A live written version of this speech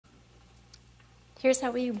Here's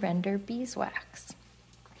how we render beeswax.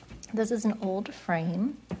 This is an old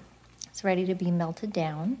frame. It's ready to be melted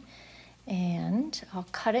down, and I'll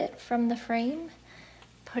cut it from the frame,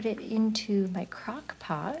 put it into my crock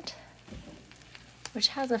pot, which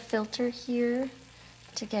has a filter here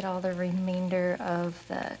to get all the remainder of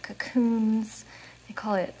the cocoons. They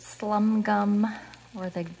call it slum gum,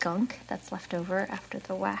 or the gunk that's left over after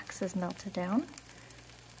the wax is melted down.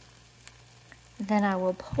 Then I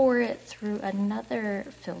will pour it through another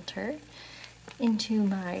filter into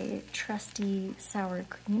my trusty sour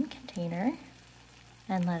cream container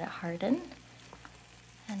and let it harden.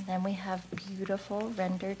 And then we have beautiful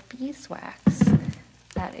rendered beeswax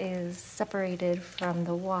that is separated from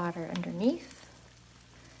the water underneath.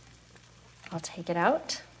 I'll take it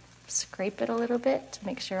out, scrape it a little bit to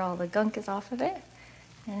make sure all the gunk is off of it,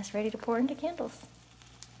 and it's ready to pour into candles.